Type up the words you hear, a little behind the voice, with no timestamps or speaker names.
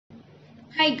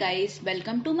Hi guys,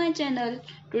 welcome to my channel.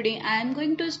 Today I am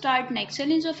going to start next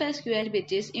challenge of SQL,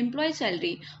 which is employee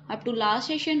salary. Up to last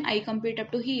session I complete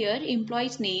up to here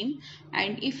employee's name,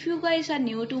 and if you guys are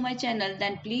new to my channel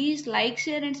then please like,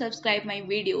 share and subscribe my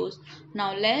videos.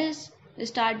 Now let's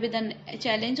start with a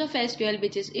challenge of SQL,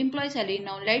 which is employee salary.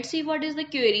 Now let's see what is the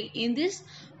query in this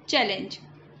challenge.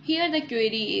 Here the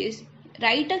query is: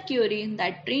 write a query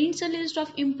that prints a list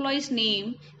of employees'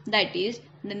 name, that is,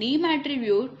 the name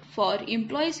attribute for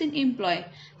employees in employee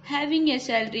having a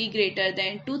salary greater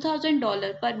than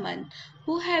 $2,000 per month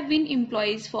who have been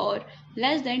employees for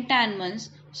less than 10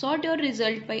 months. Sort your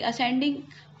result by ascending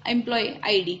employee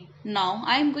ID. Now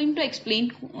I am going to explain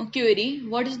query.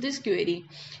 What is this query?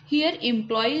 Here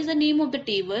employee is the name of the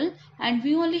table and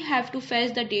we only have to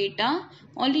fetch the data,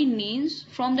 only names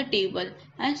from the table,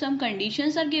 and some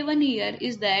conditions are given here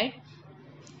is that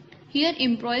here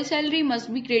employee salary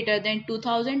must be greater than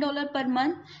 $2,000 per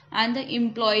month and the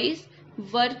employee's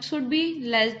work should be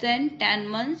less than 10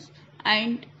 months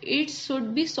and it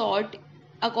should be sort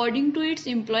according to its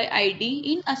employee ID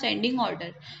in ascending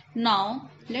order. Now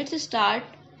let's start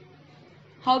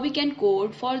how we can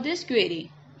code for this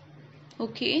query.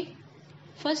 Okay,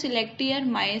 first select here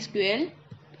MySQL,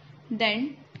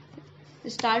 then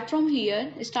start from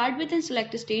here, start with a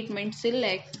select statement,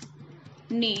 select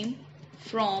name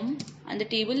from, and the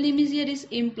table name is here is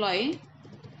employee.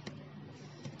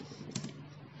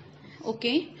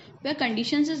 Okay, where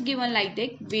conditions is given like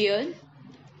that, where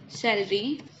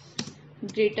salary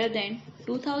greater than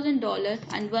 $2,000,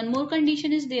 and one more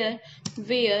condition is there,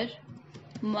 where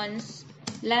months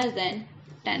less than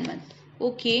 10 months.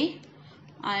 Okay,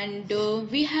 and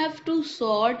we have to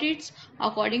sort it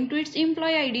according to its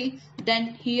employee ID.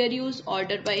 Then here use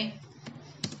order by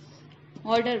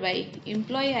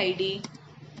employee ID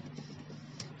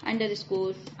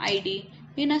underscore ID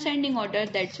in ascending order.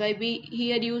 That's why we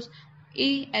here use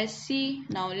ESC.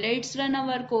 Now let's run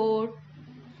our code.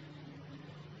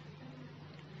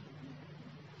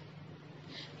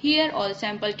 Here all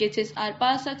sample cases are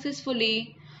passed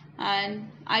successfully,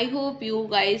 and I hope you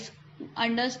guys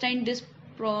understand this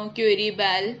query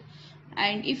well.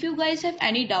 And if you guys have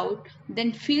any doubt,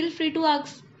 then feel free to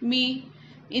ask me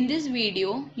in this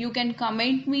video. You can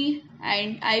comment me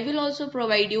and I will also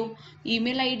provide you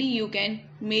email ID. You can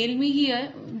mail me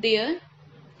here there.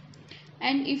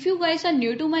 And if you guys are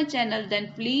new to my channel,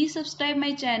 then please subscribe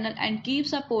my channel and keep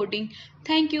supporting.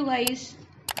 Thank you guys.